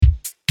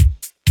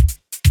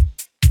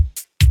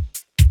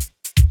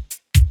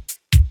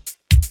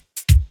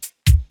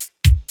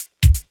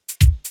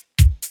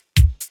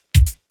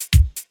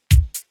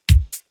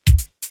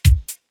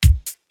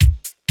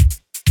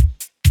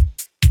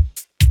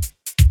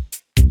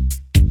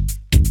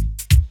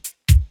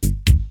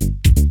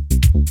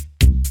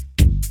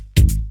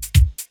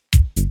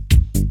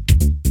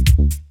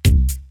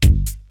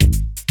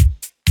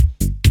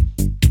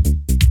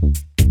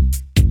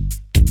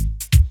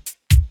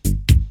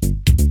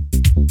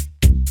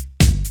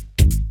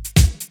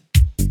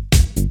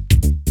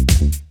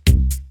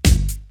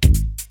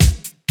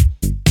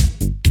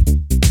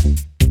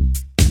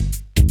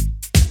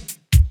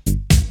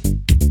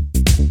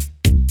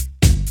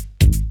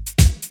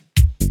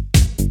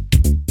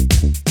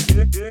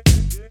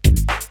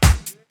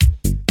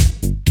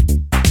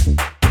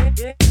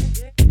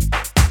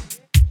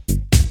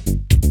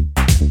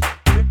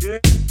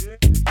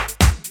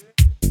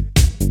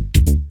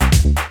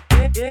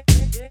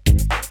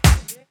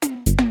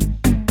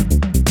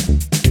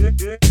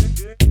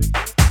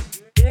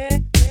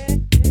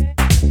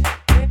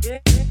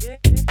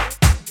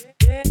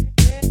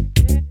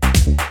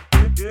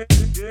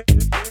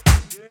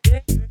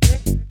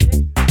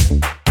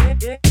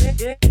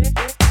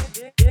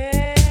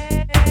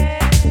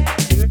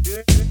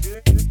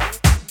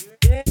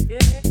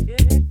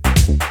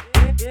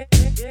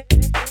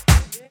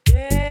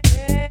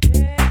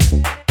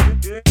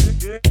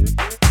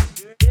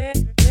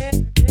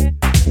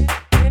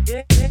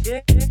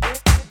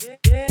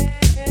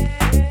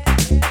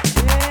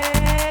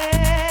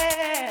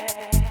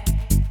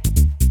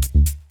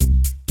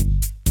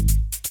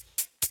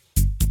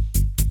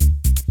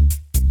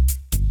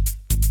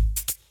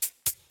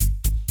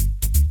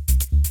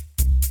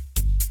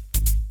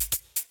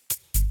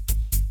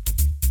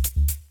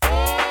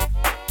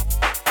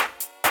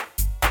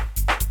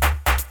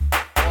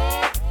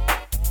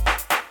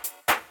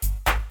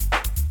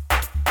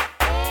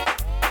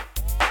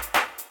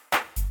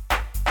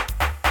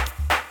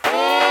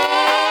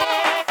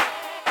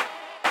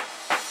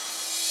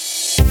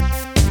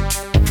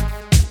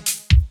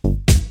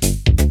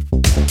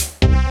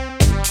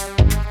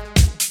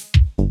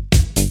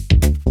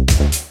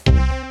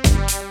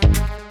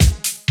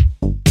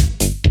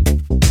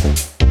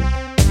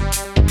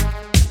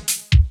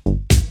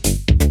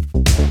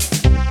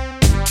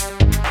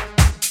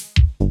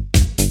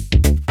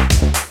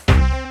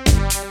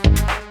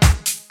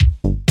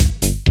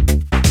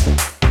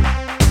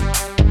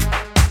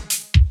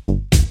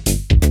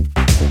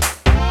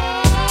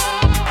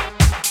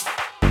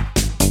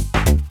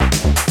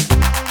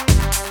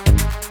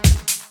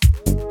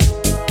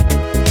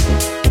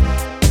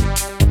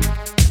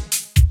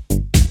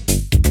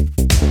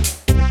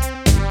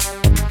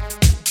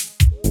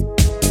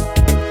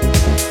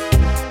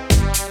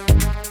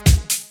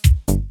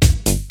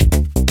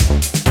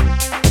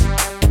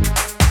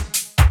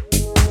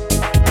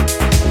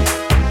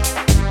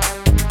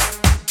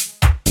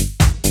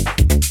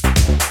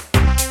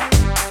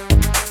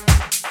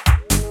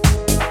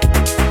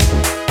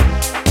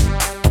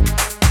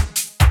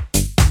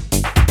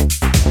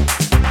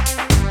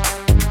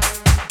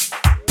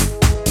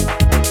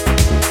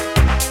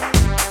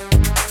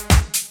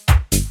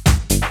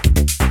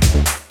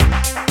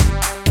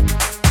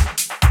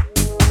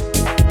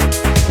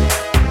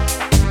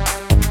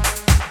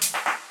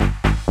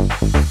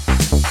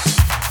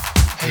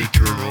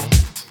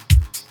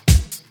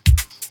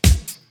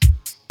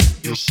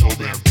You're so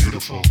damn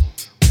beautiful.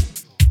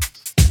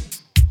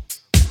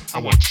 I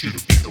want you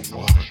to be the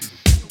one.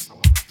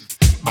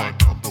 My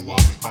number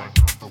one. My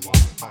number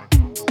one. My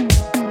number one.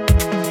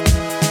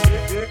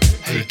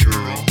 Hey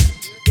girl.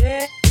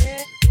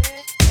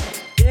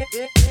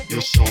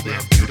 You're so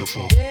damn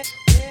beautiful.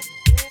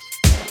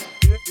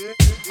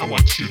 I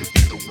want you to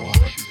be the one.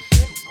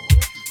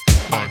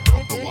 My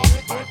number one.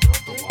 My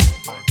number one.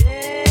 My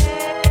number one.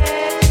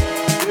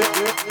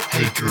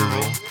 Hey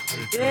girl.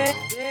 Hey girl.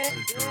 Hey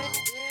girl.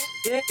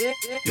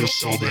 You're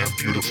so damn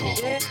beautiful.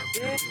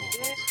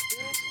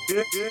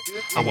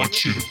 I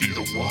want you to be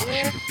the one.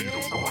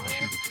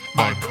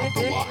 My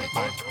number one.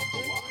 My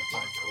number one.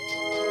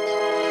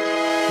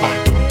 My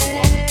number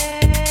one.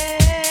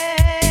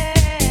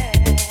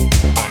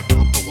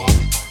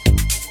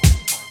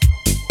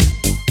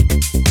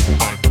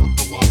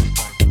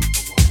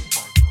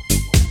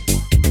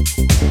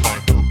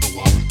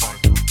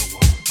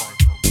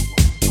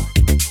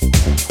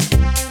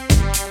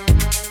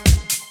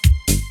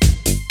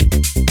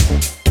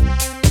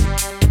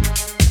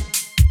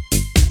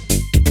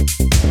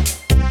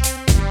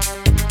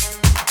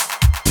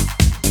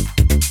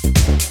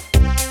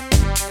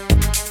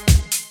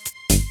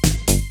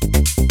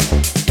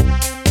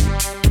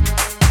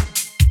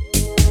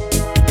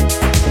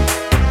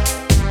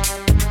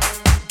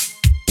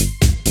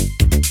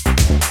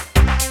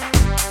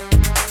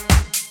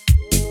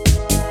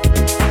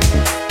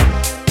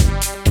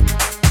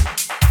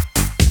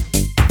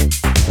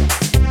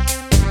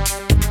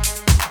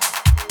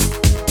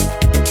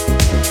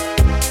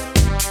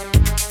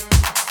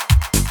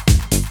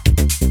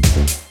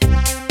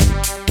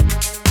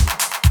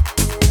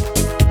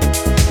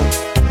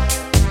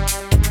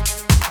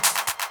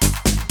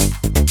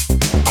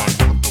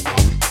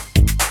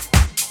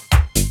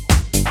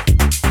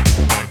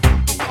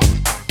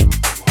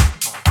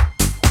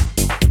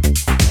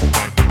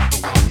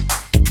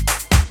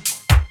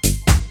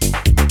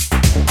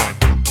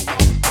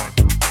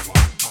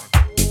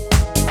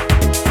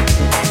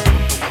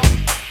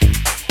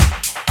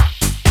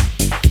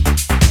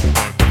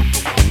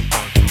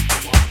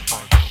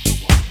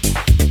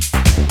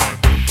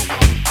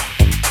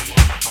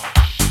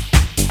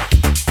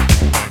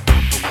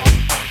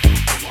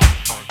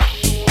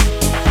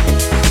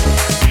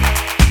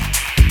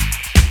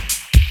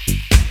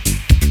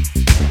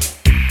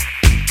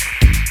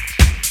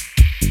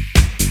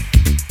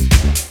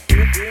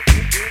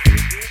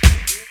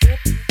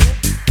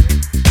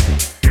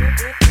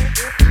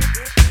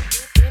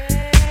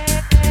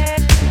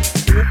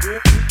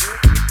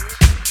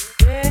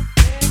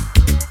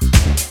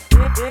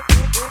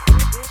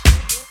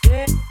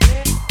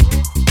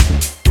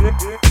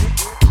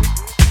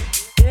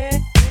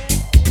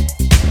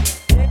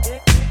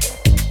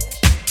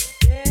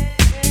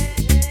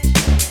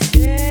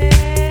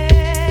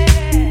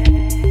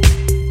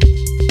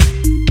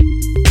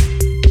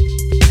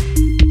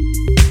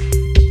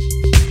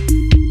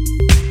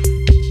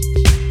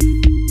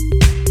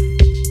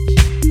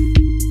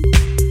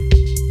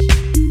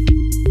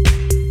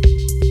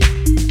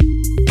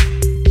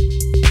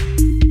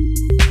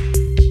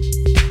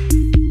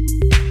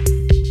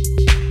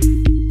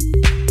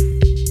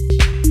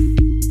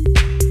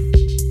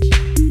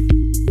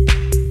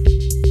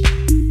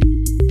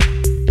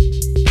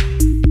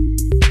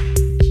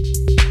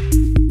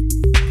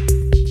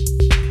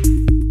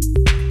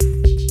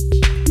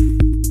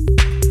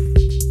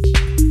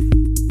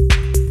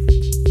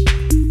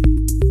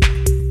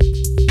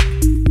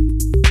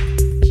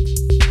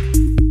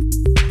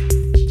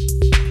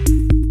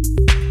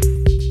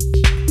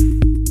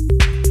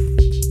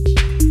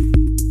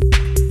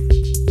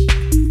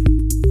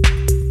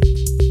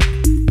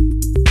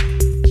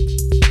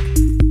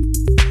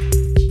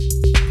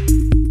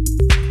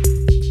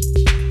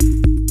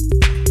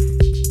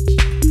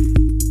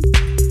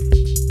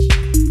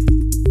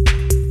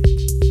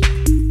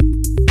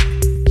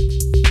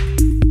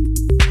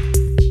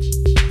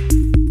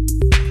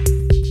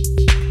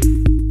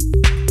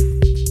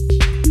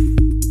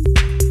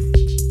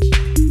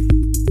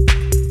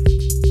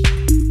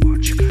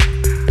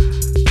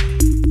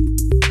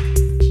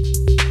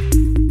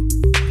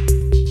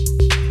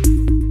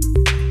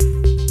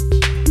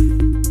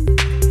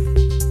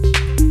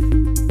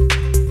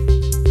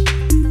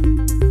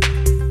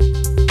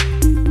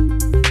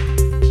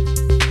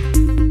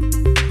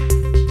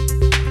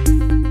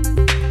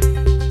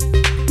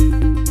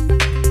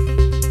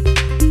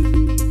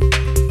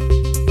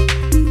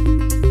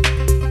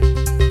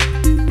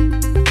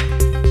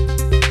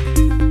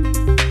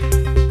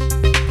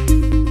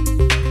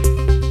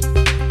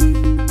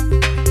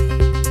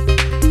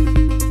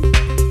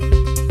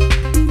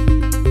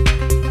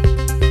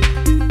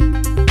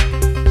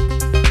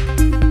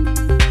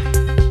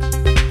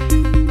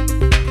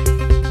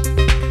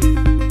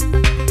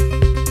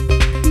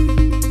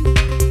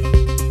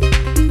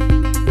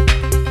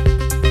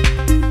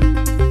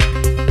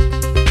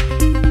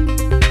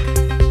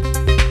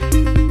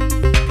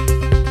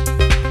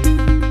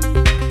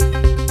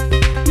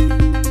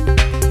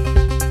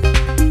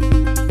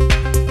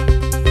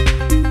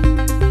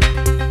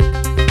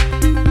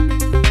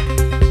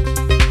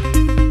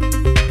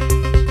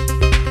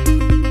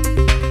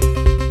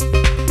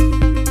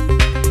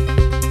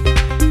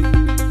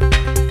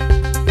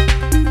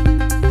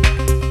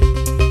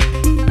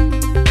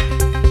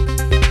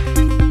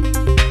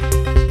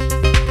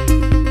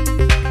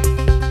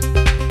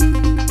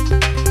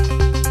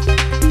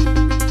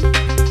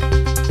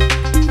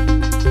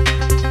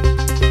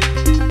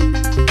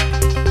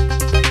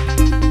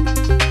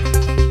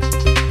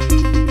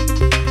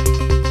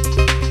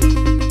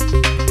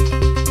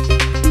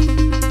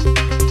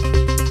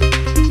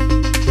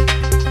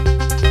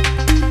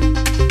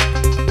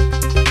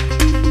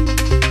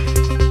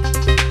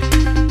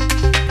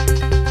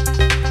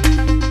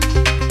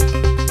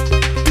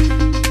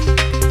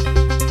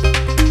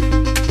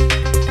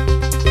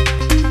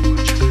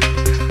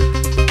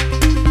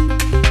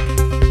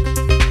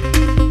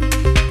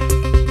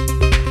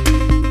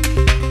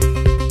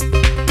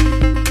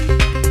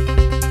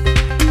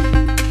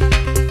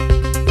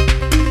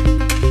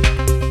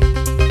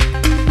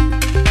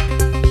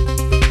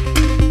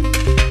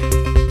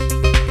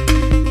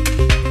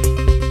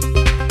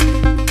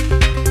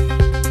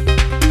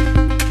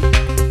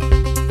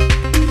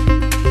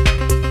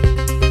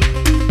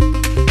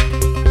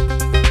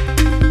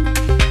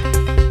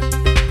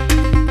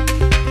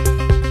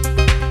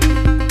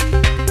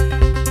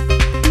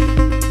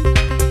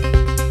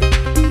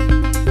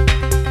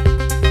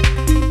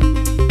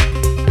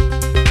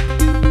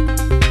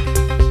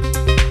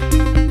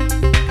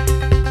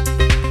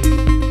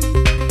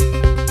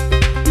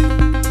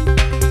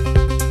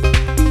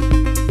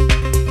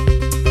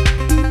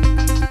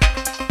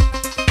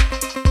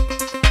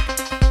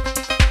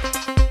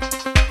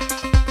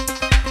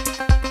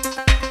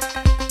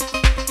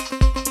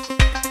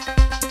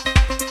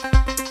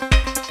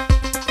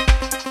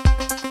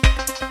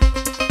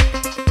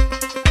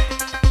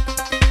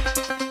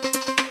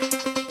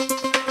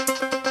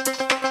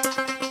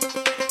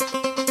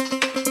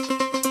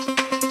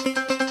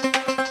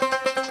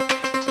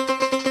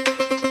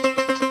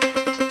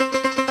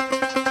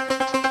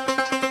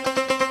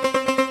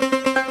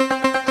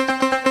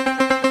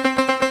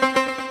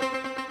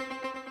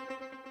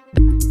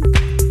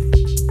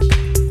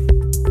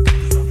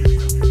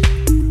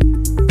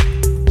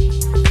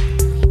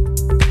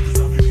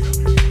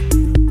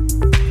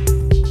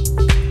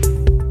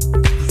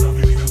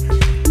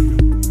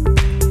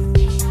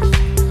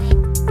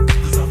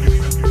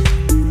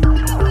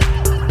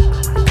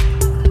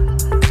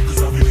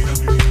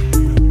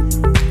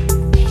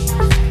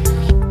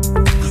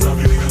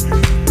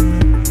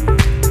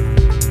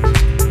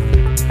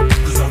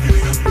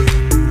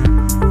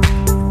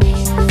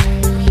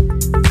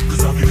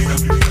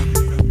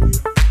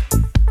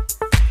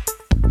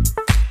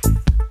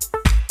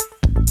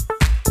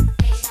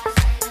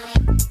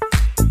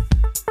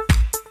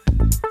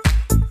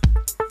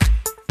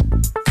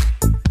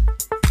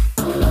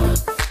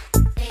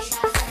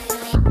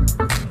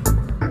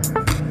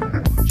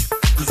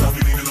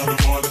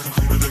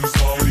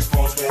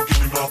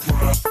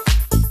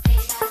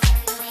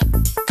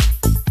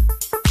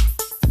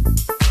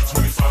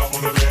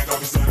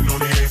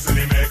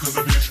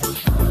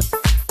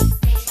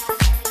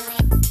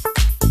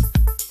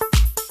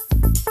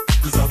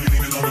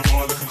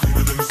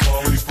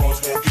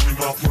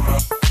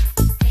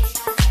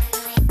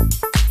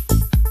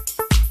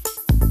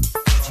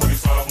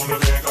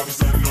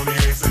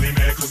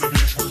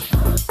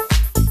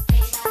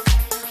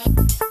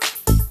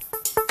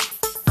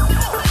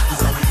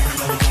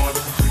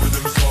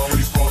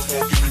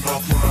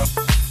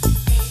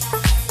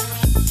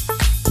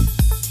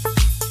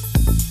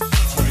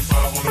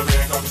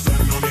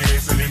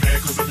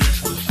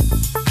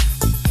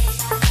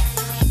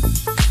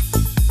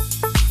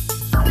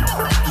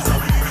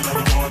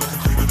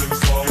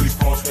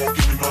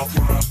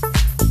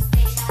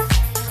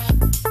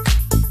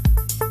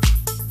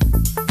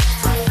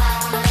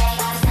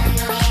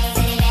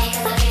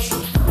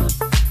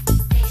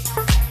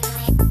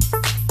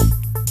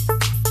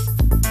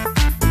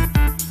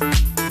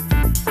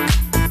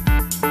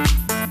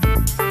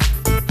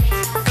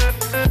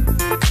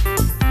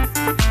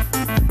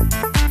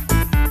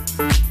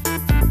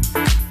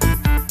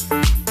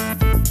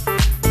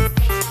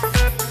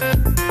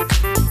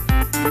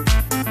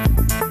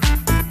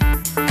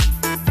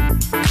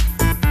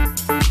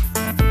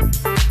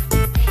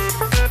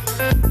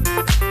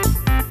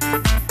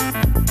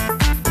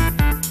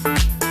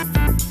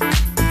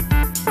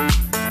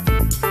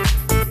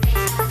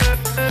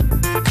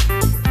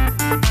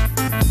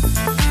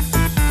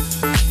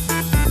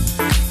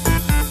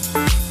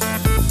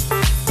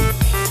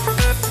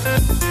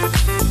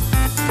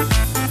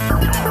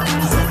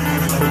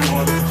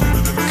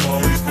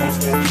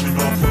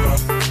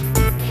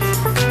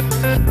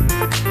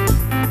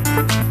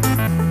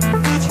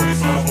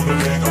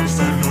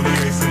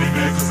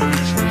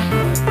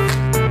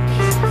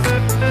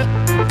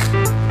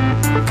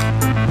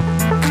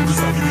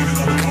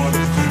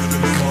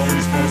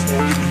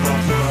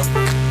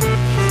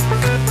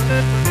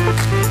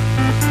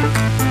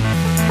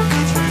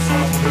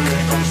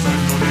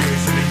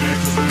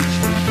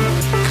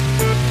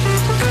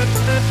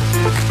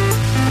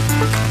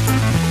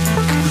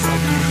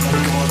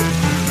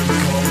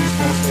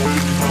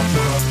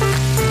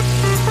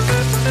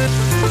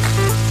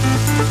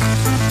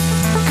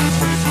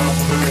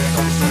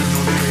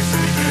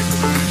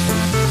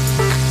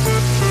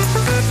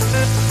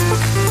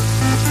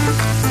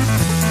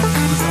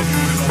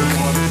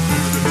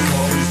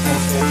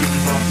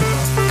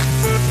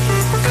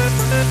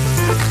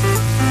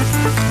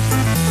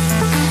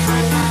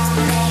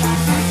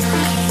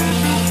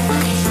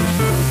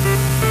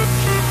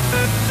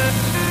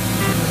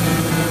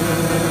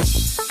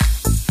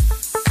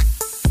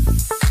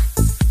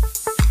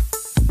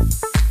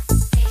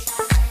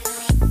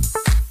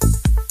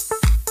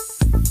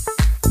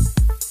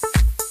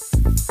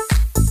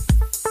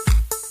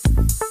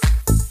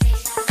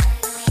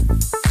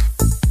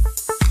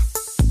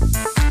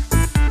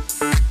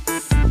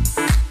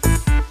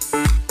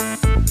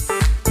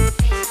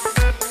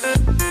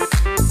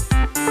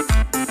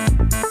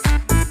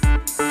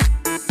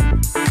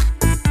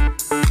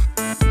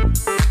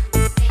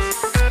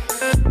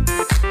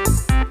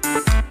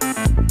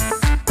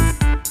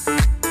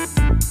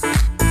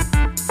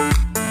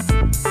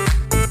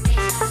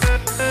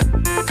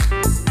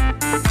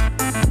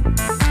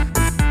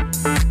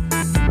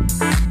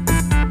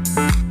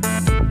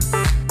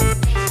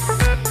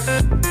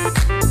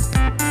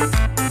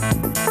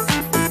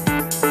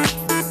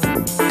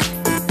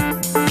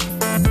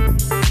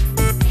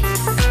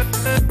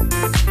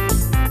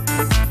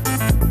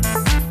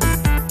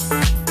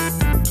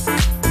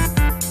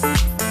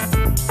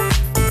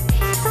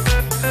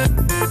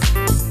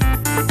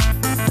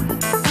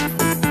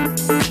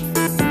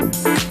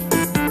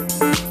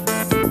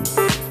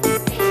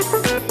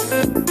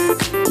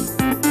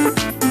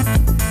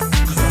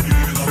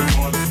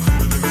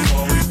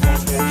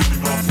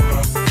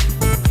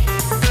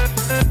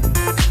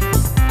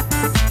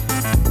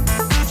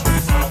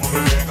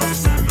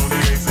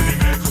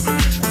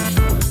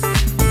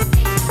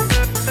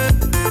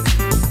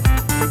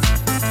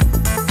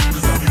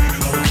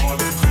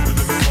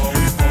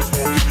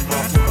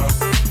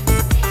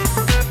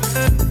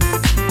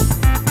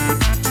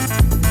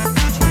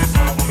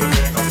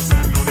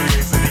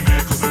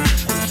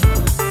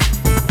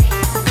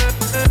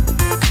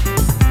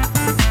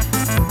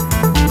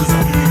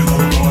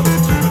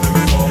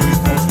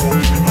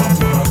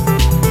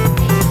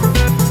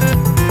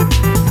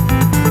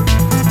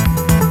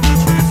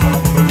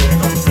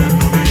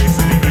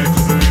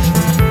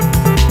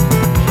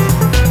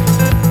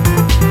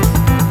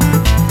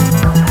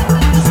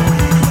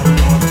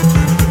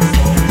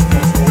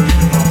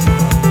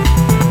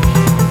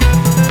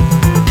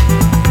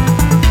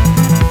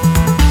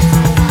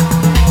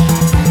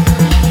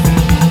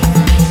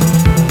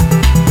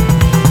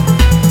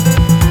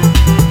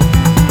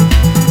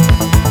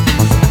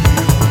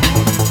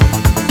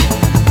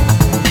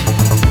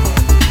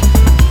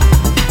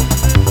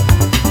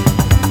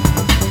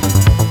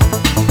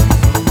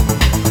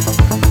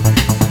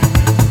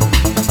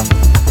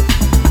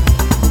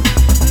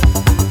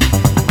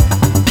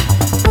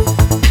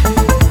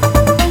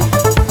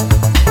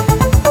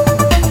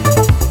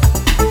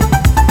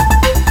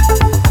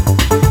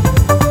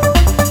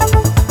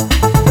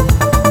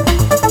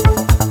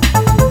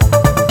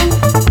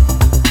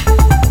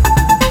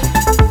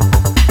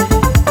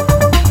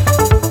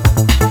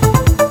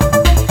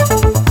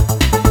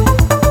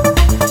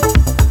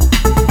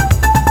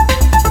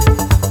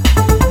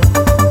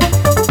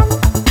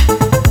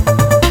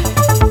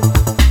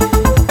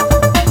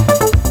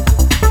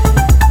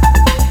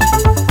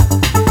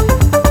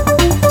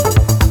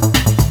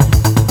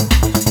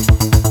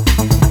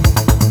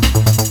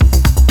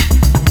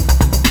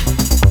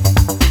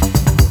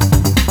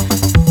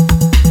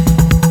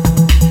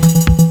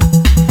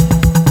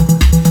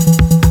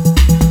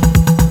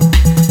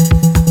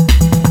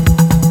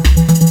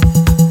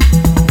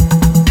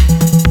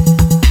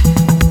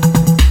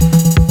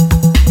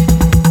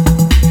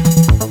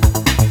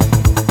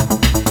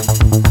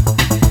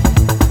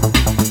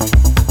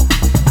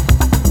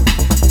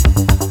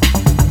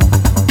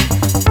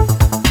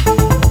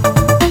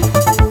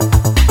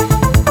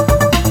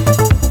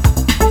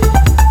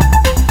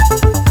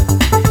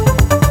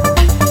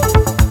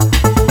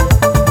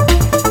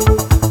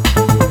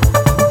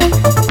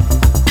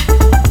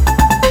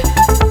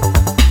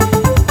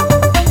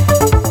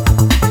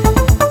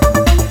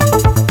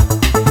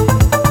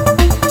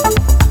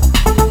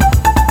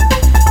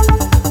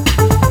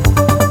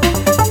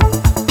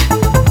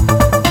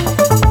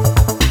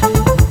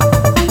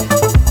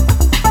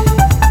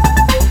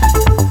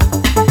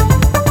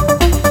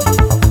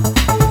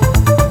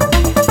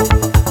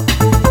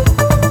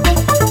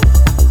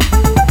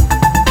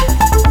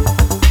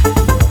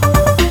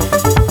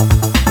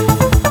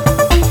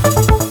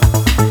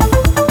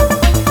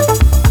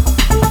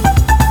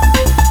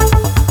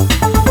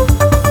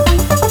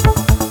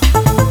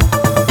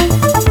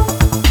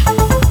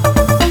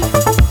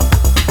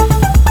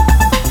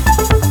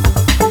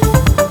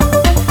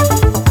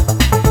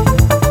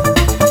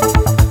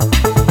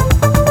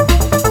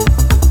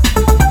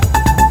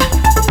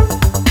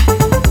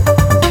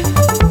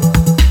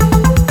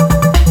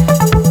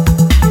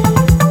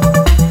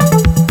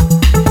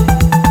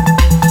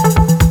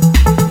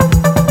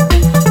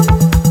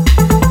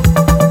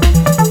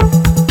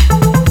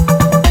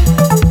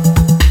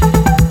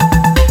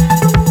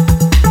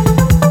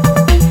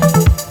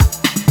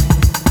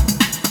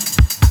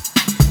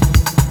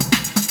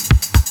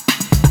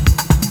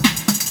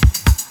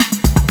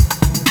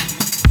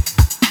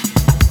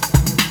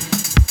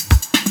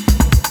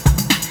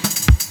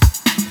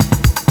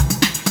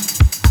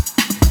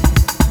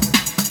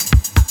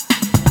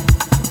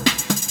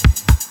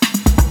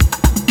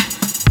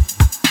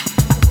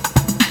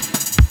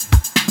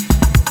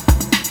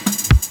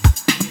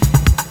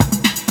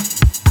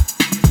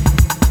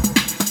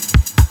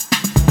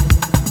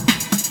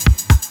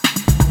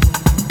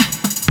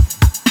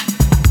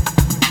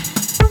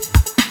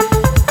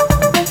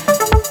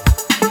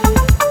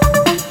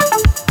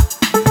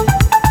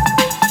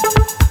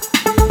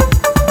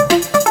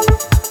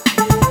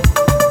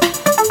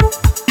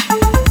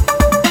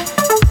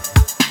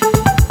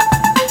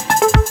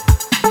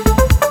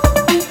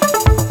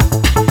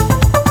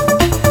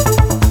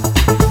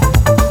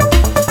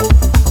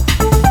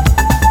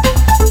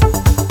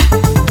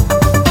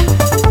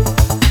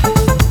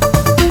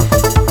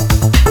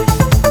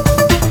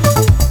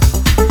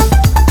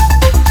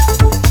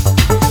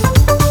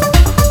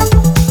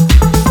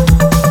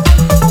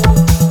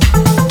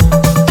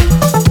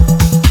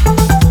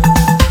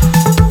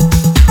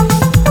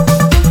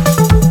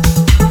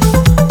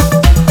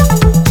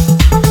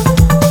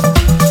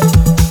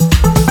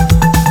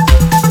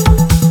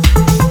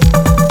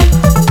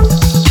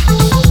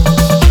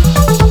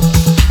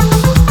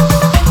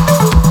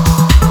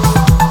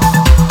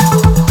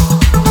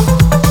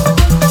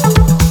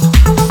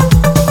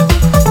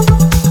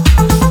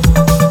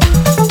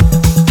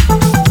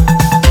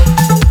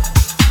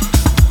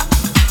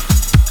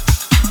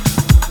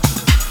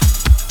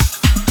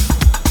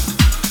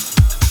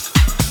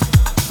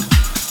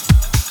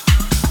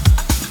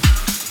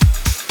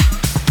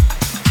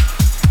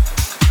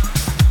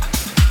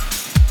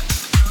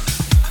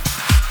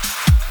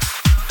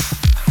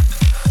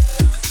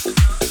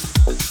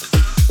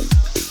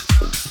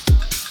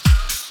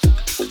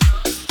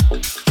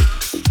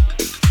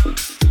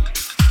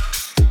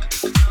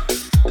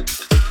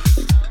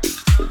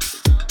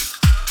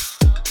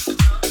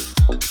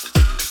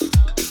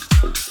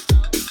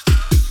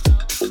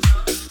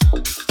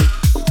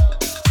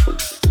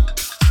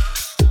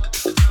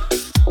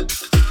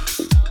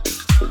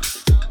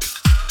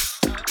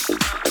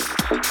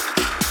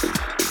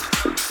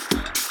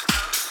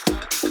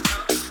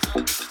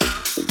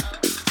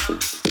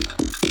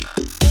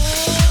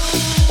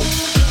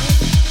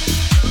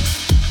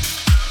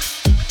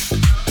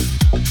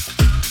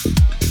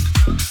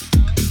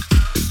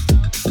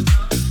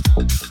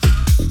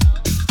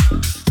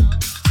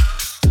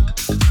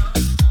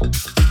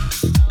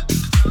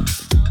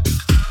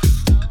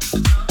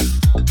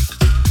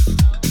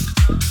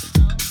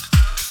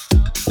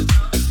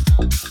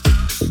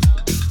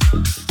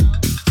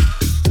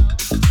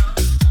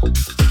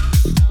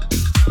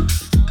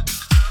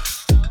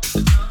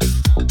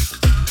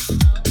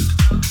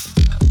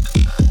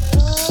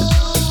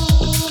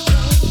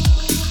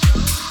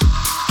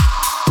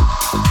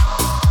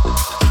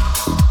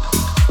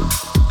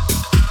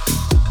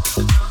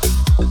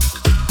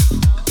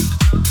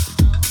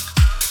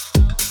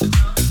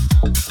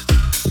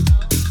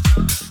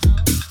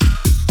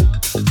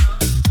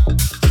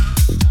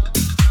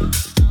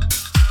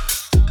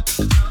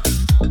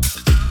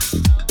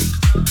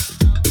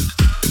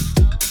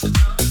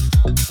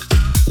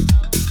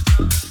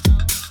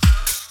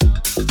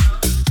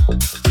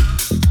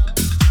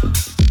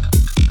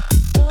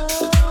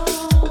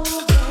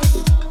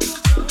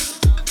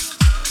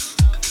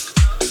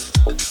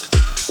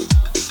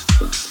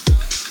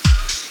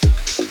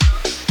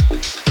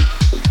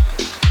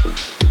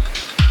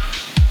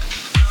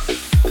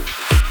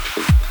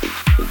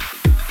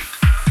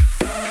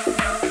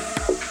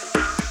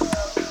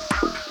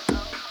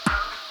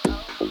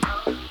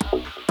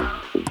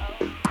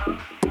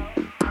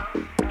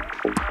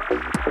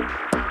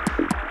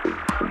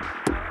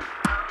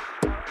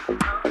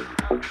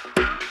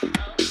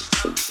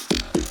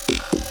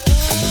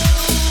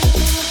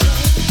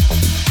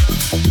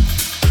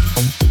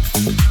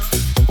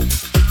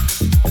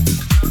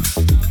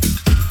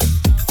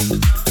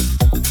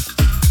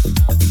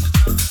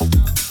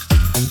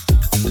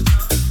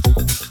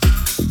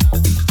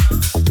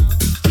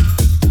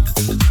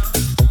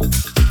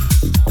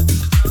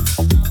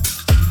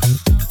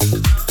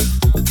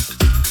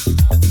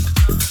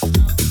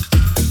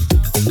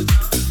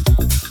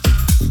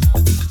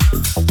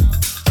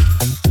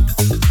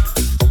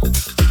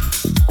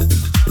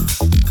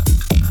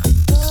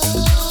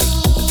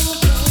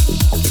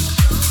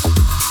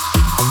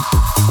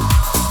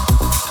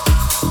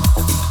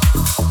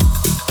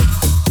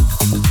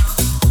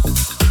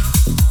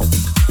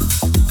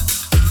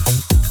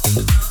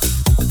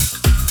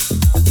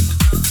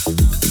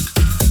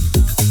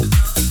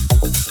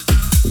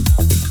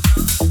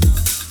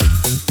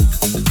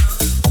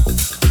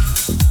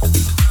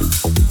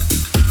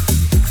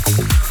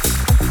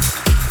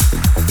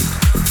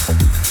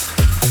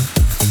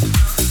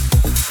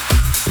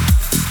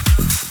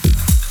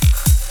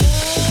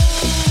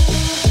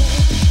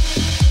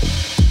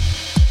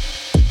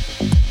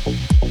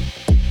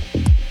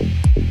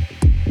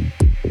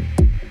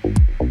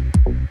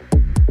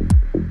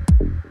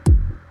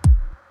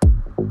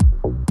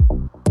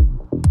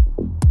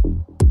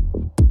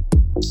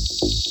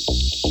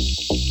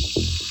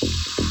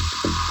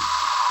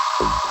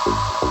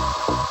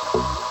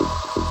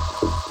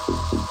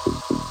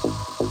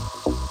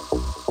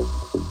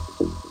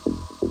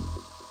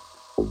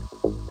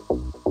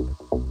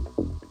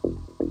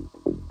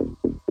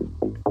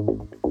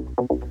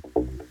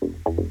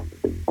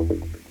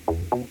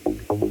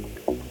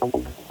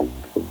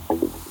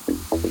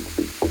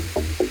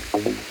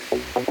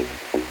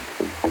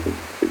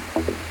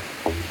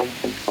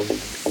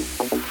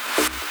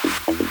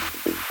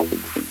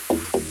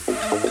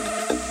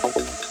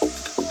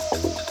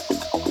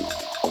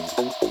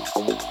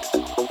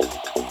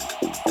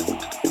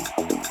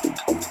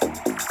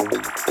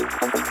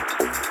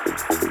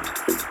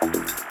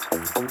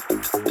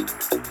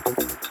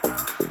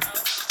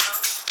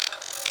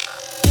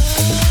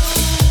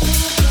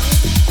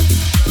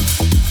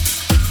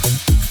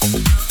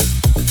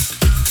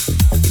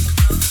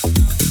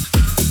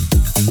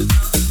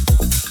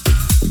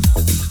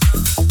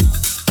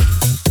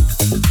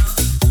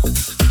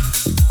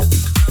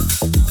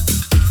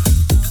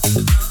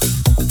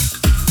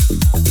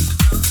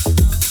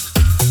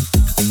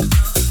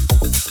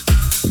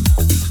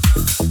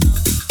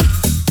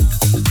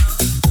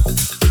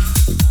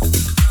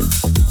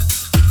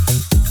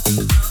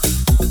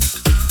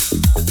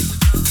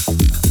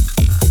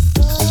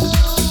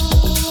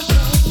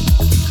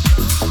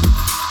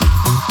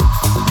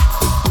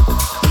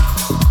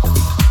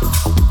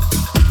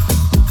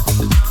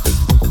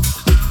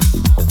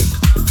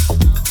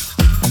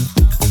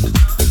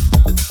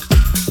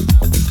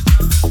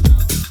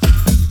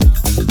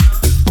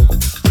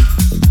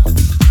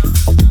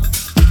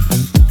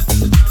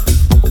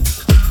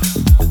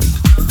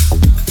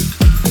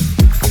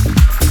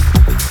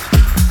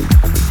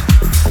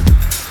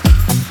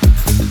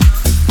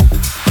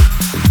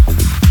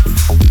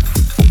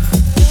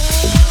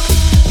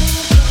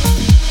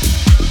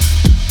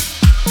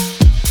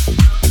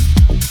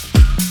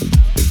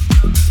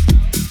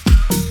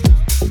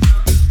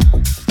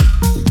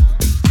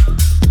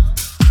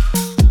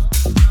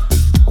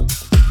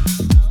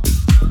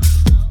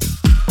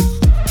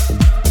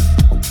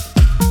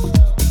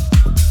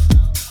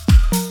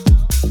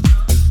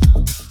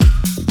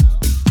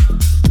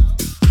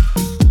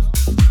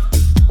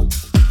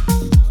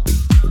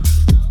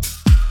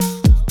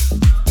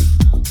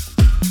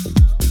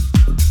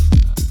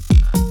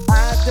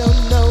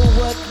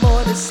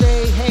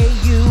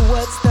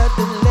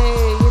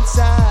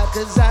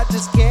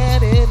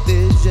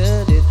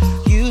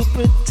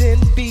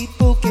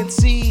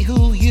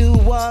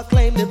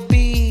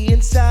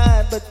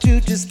 you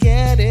just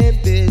can't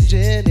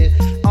envision it.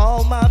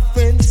 All my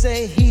friends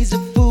say he's a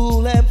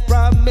fool and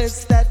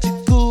promise that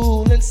you're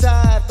cool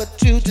inside,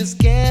 but you just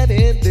can't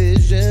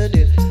envision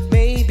it.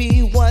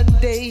 Maybe one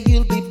day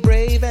you'll be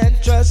brave and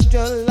trust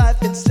your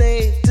life and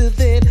say to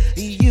then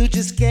you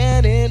just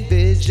can't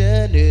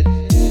envision it.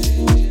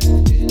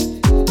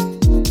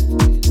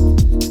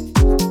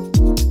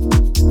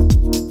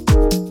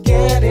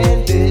 Can't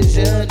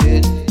envision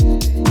it.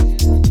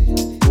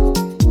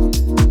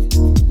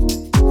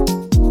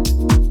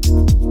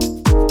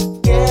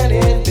 Can't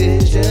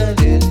envision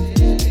it.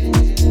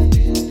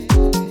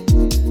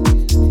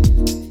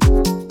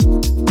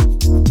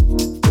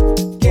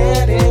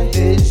 Can't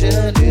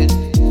envision it.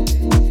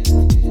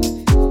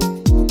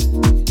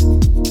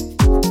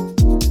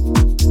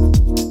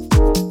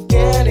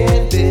 Can't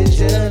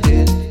envision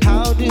it.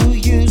 How do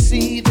you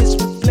see this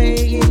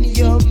replay in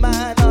your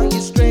mind? Are you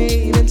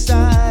straight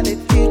inside if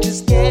you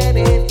just can't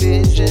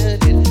envision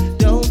it?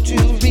 Don't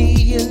you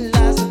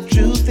realize the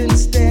truth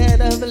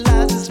instead of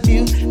lies is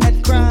mute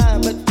at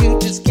crime, but you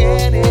just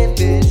can't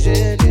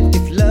envision it.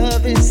 If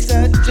love is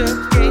such a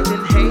game,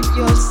 then hate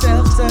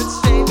yourself, such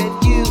shame,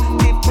 and you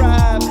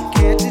deprive.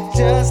 Can't you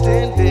just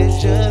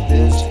envision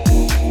this?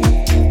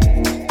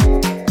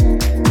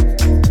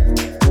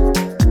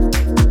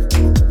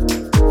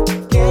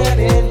 Can't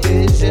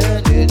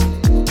envision it.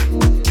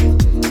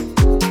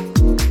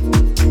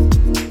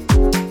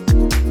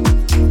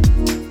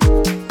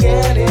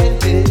 Can't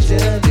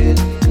envision it.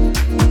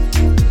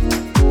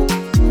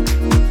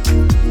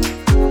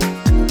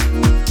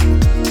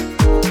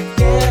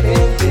 Can't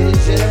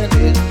envision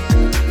it.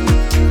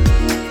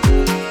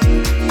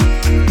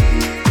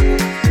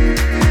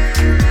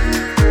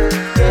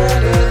 Can't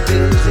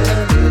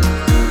envision it. Can't envision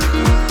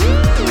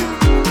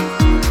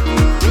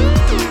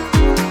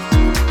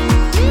it.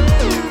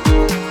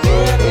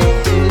 Can't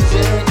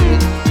envision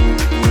it.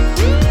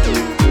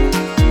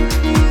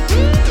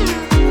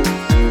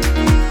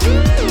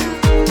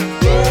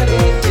 Can't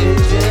envision it.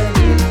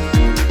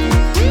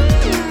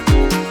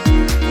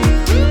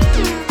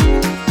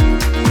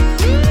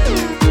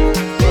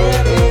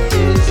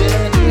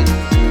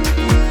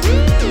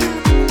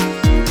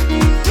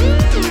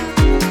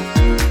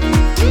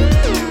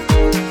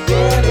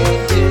 Can't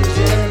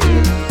envision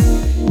it.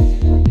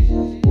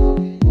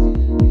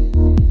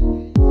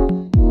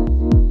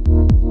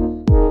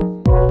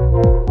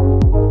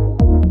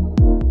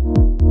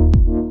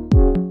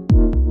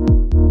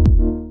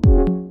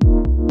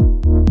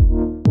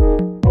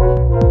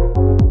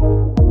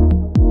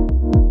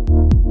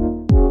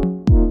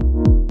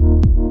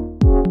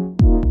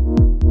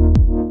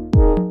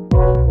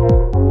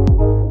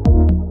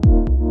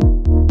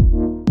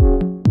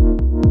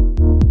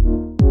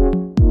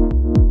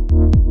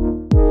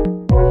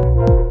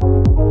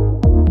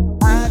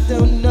 I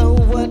don't know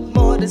what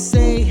more to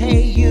say.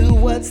 Hey, you,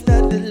 what's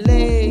the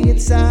delay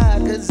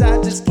inside? 'Cause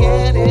I just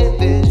can't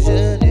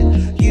envision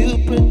it. You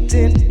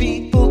pretend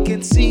people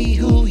can see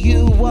who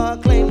you are,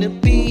 claim to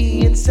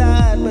be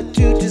inside, but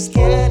you just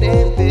can't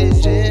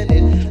envision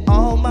it.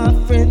 All my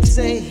friends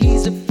say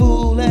he's a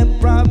fool and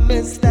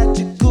promise that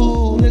you're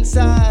cool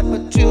inside,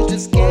 but you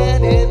just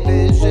can't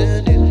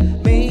envision it.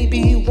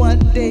 Maybe one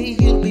day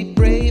you'll be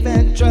brave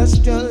and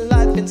trust your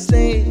life and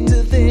say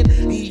to then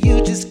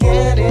you just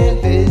can't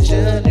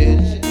envision it.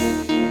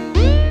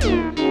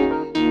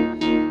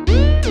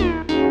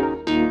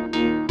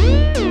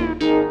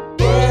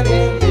 Can't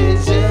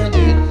envision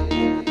it.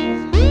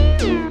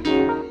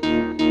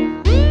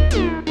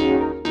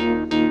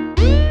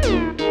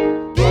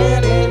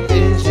 Can't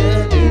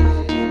envision it.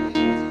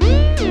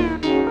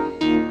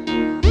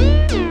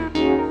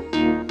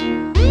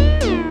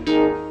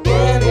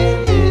 Can't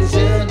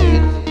envision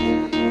it.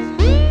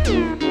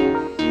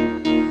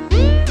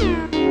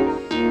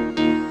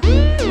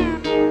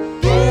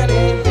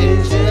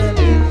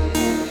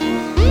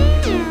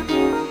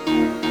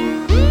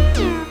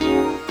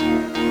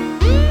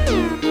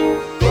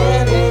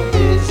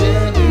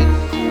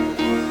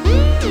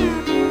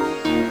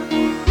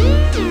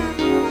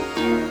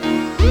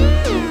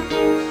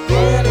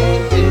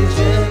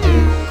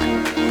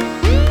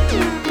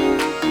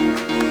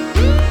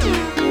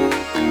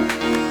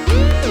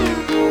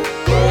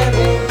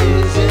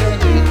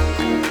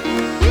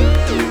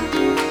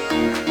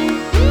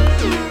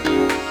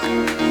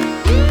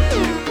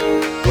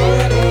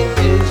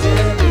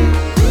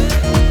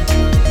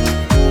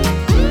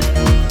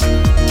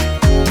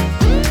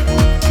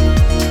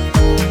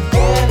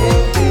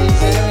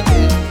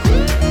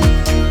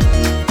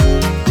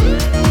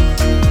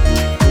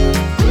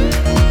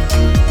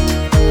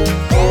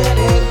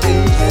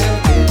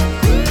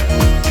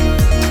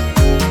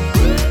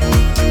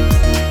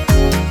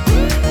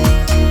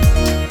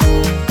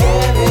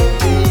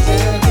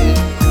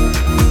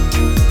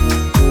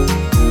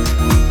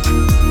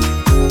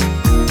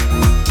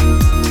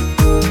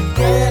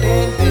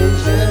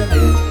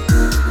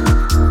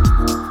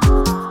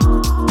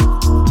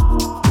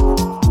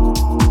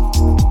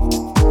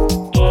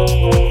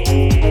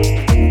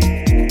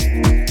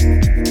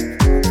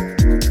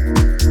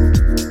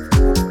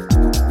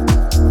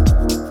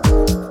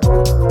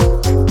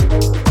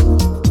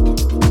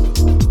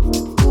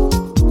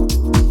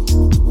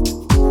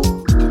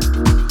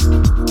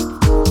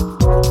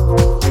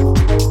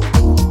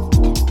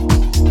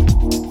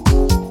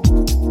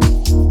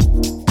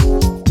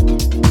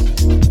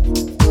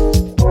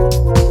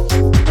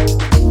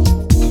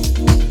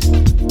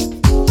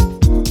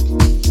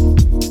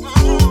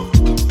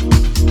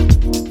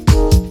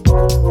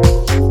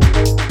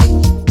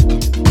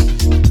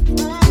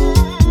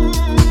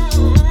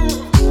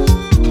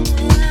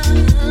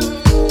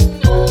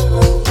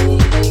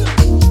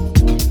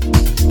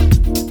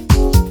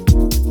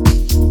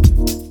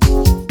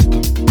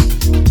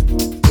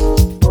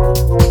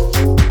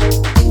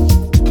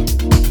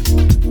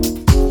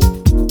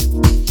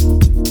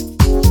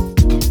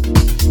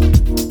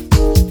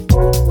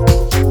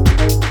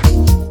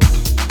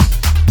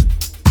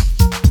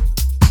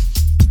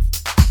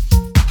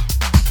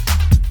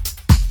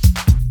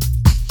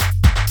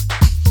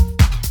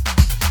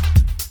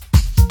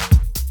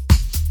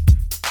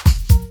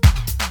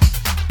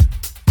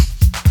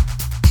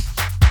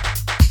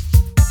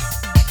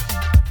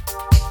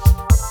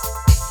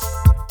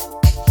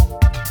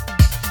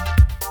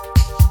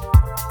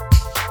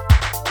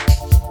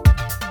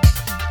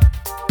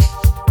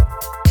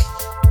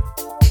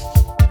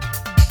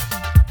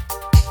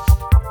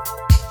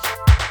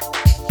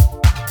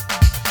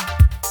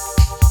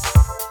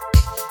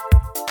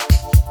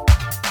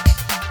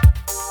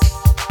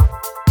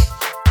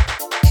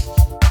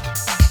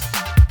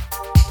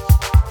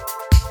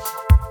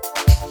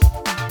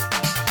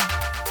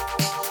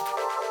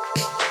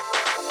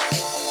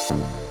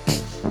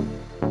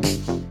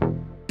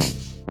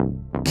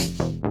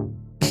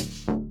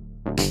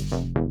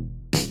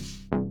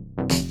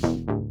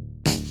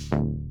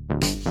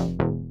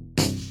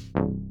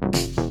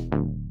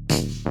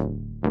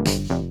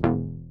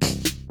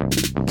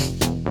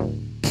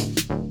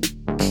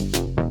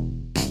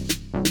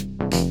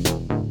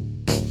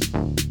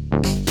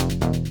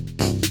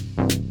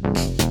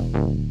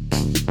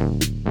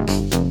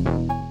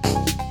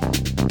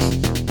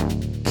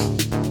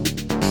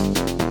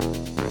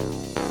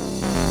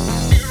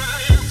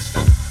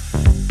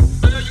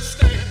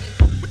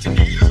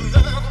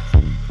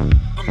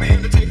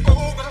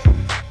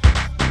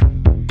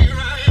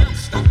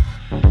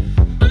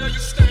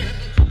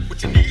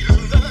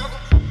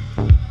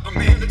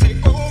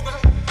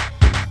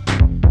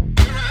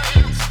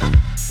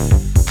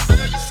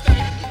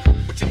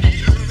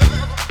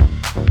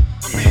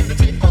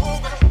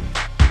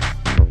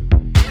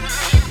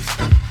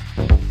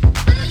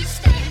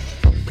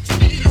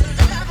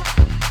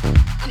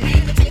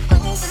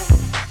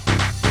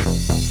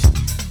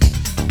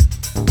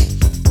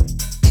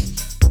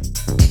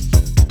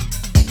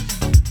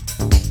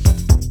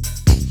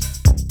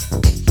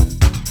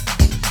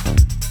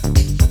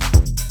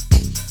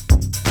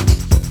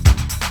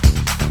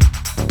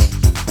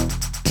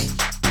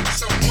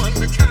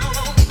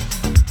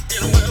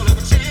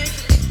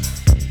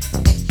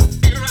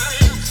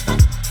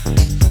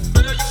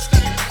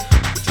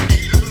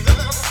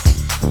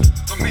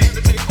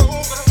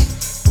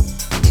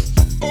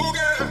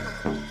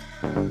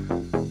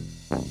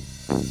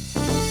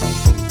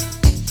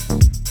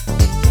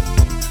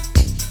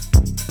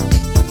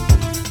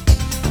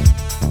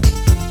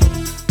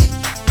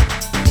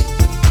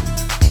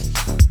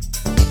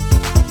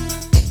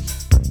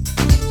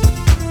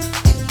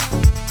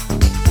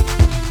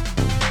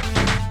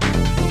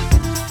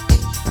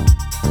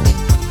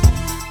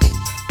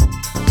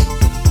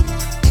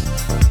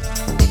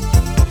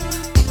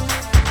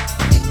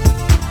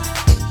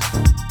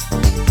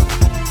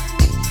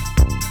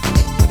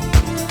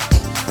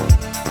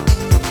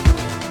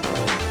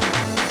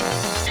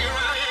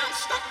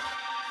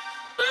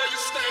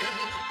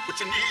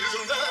 you need is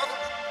a love,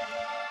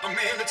 a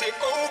man to take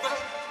over.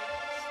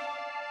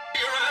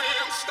 Here I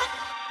am stuck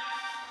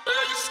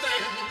where you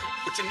stand.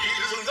 What you need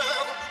is a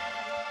love,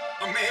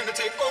 a man to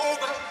take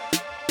over.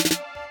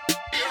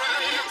 Here I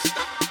am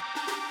stuck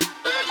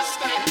where you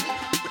stand.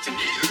 What you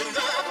need is a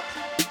love,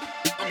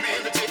 a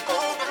man to take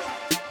over.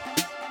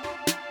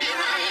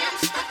 Here I am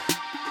stuck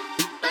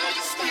where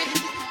you stand.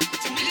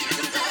 What you need is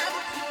a love,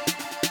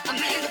 a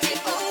man to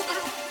take over.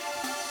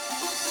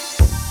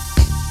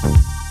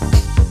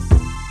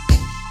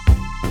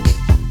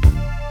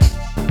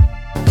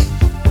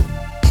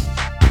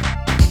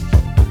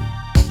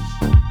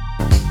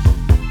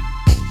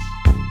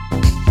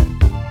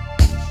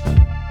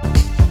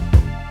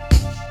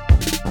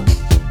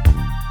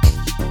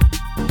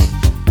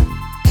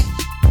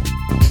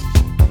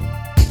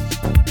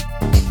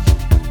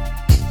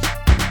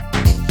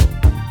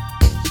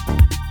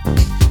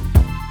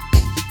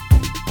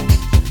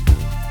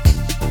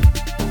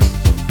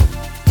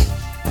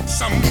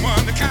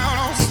 Someone to count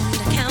on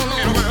in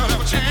a world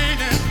ever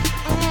changing.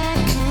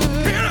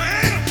 Here I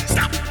am,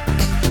 stop.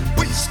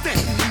 Where you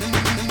standing?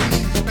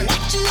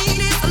 What you need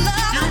is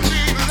love. You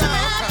need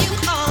love. You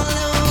all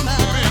over.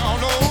 We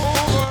all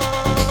over.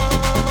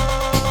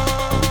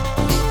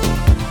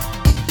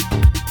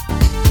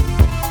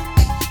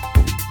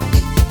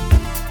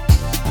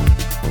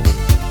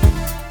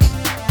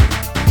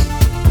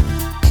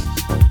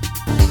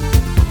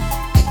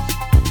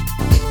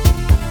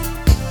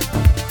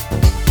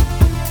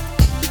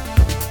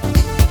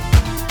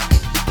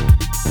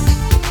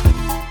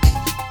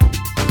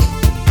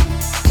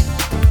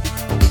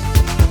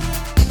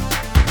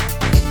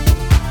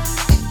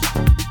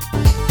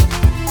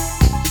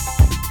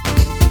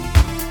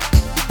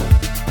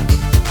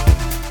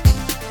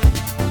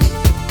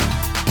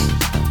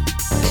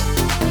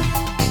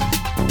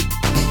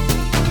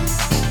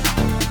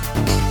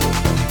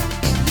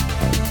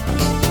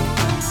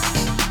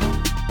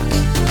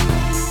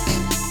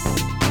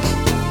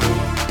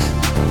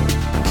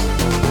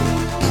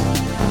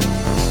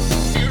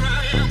 Here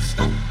I am,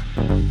 stop.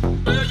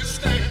 Where you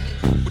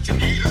standing? What you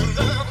need is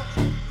love,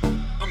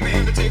 a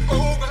man to take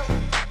over.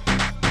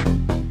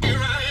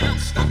 Here I am,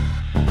 stop.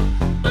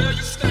 Where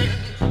you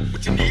standing?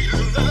 What you need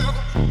is love,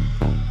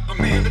 a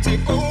man to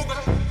take over.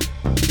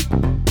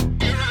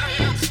 Here I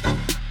am, stop.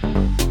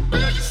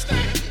 Where you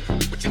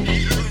standing? What you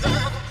need is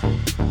love,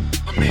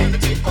 a man to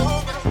take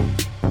over.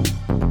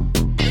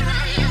 Here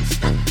I am,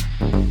 stop.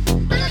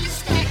 Where you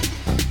standing?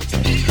 What you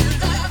need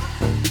is love,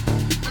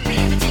 a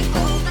man to take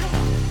over.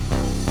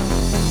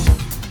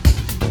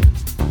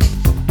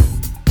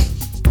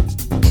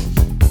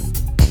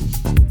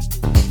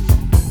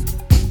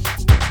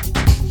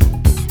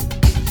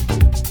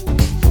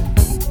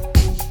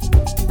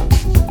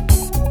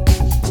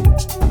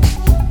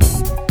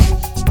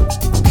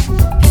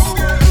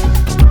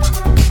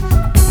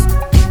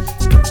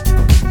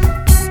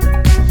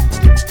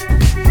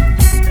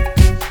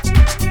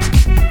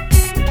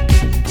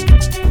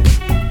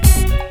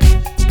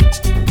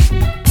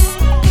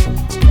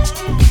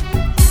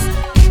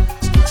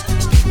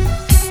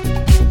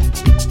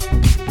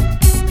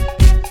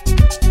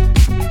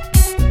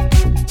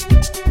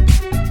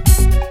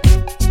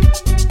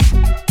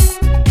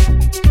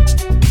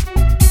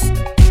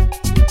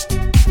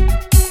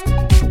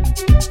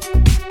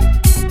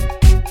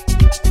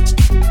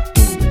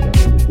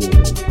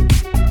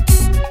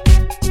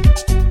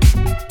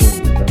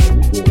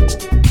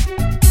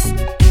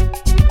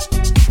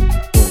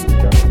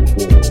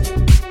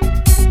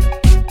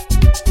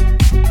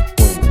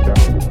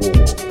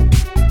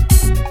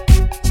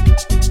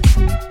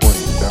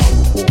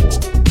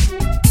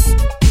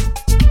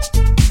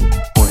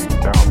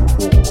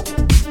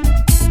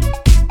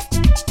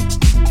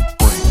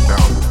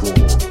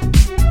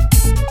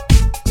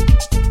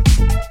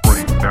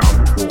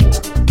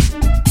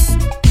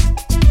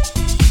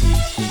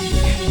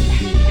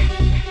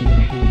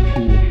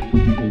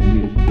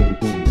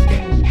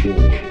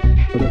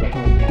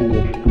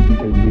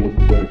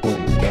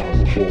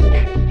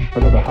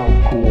 Another house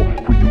call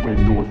for you and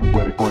yours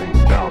where it brings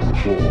down the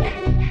floor.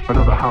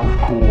 Another house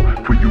call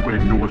for you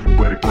and yours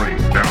where it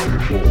brings down the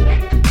floor.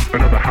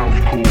 Another house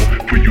call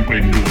for you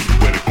and yours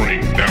where it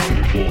brings down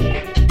the floor.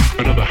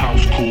 Another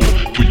house call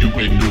for you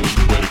and yours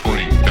where it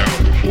brings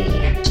down the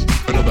floor.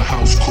 Another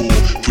house call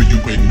for you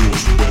and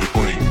yours where it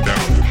brings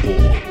down the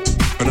floor.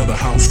 Another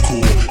house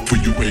call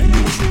for you and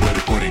yours where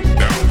it brings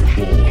down the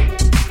floor.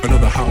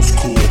 Another house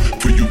call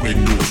for you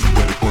and yours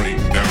where it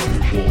brings down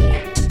the floor.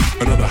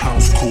 Another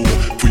house call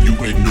for you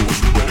and yours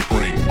where it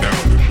brings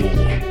down the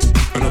floor.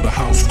 Another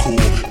house call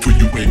for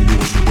you and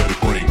yours where it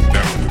brings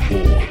down the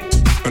floor.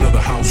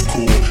 Another house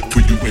call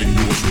for you and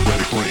yours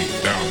where it brings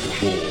down the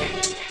floor.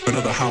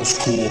 Another house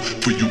call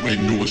for you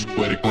and yours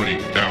where it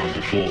brings down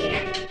the floor.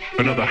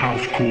 Another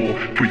house call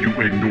for you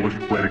and yours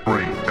where it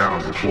brings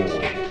down the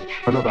floor.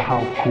 Another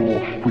house call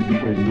for you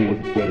and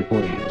yours where it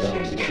brings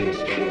down the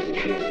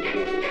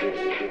floor.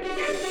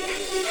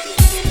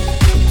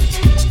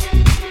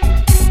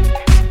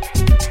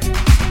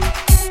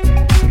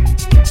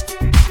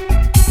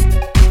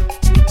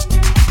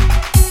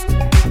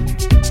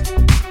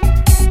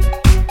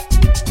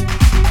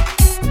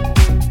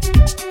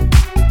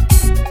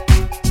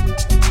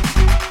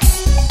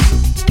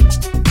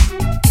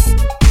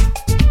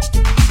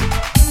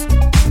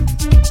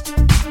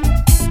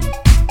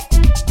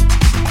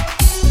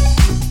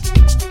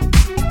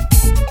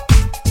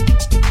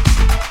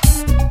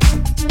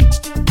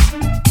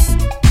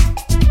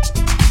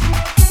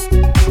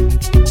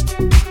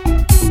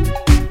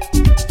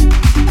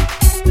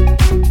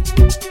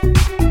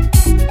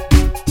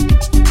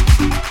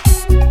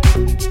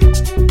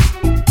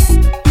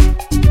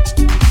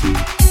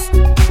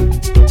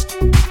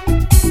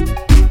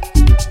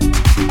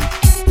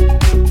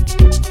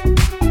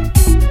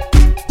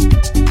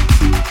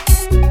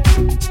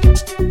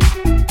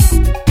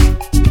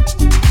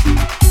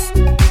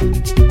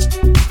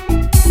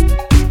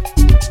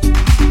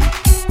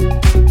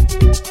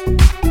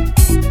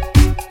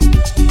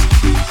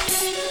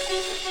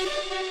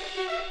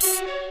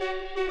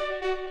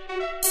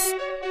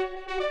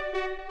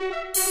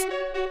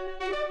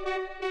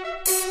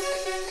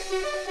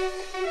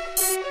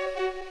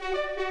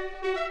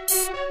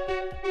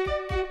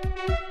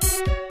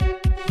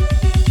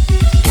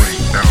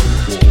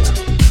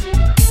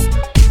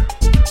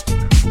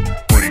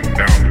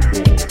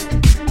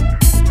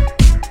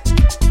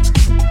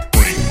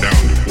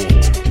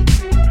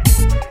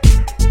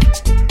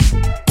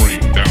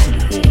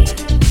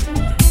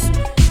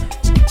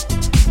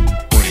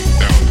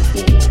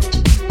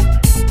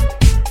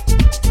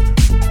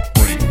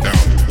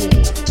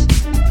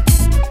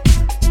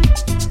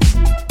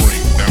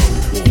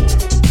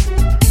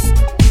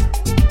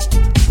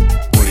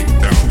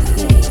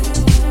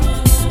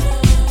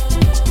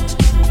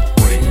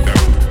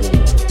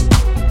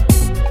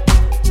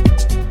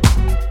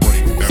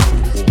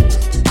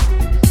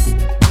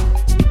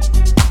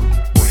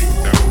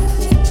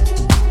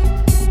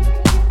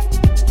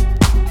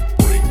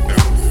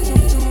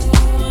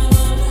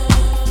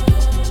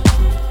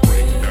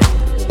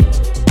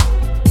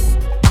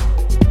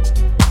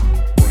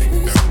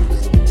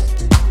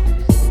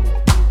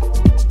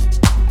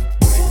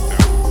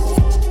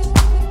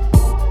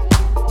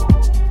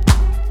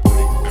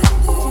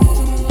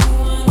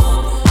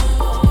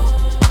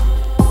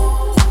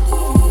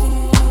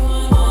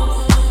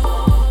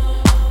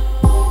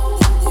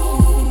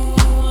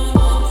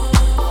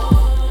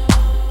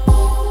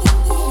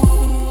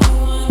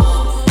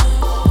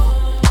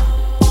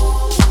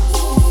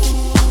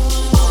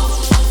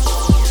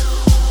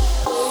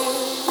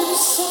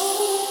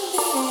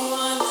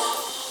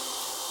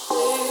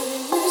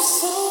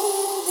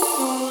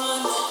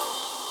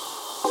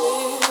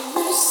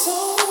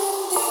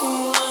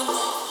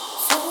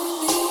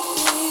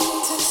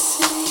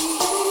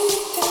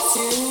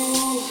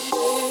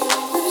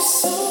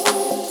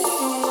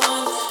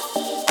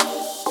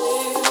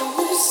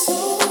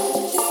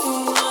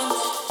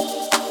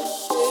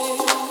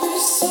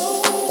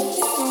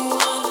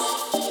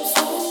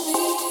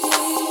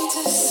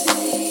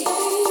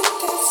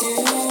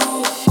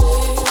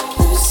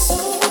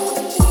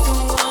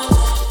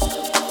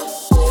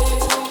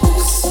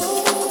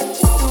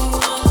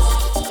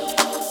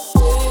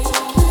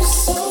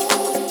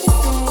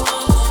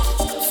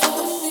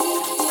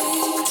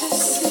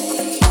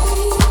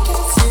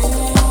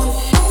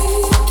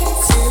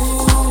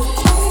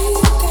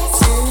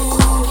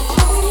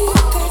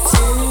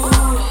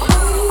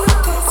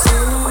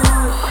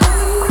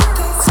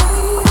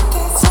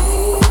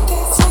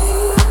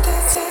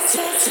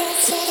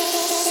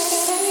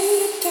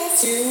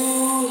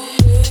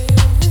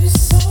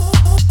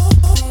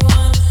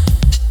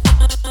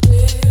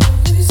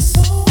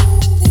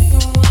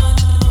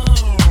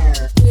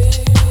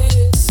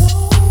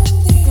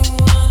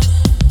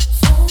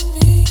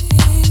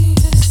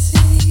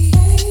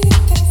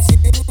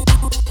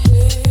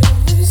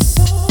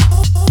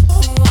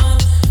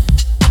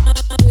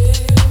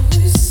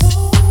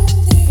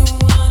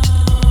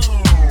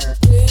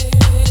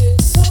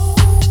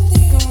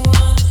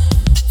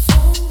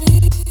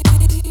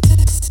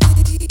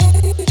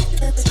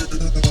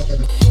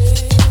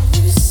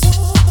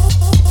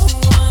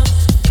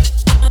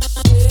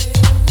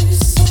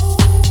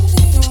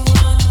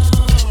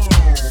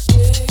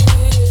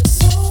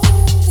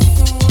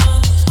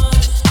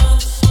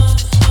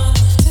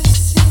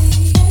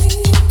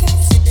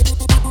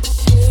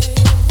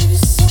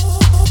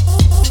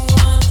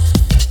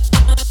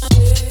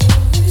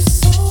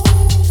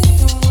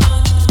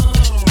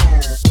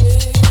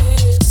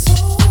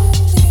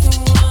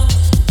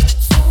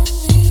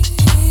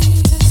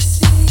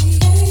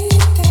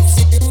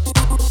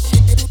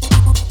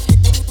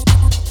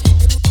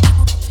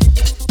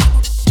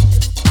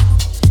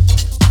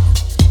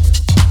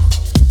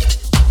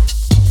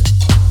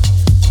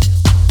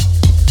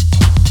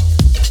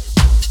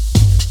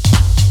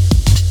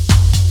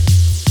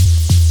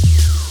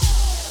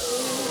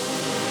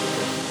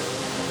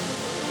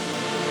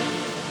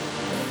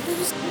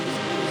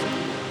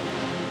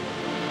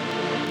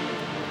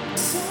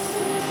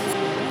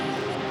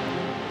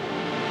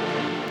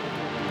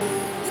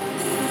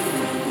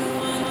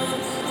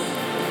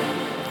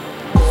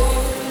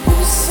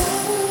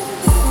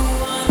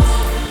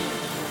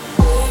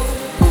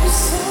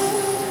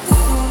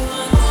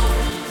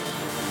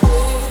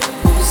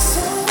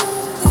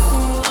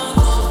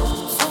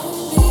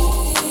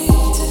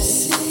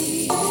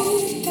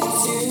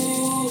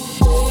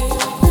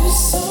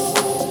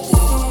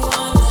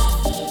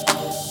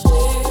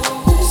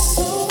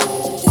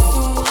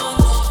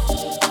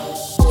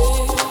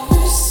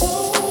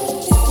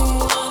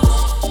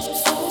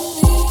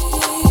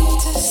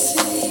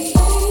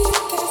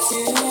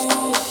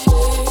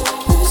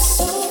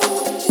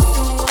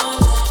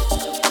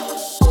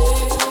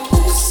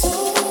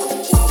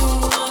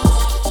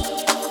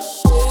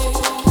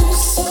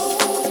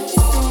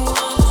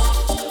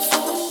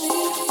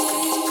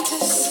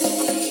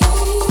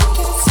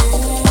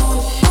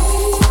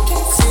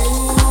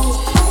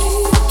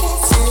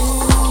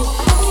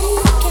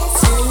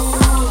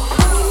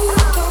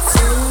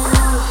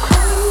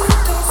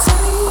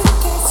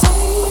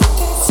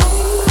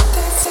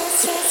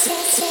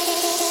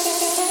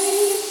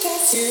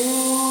 You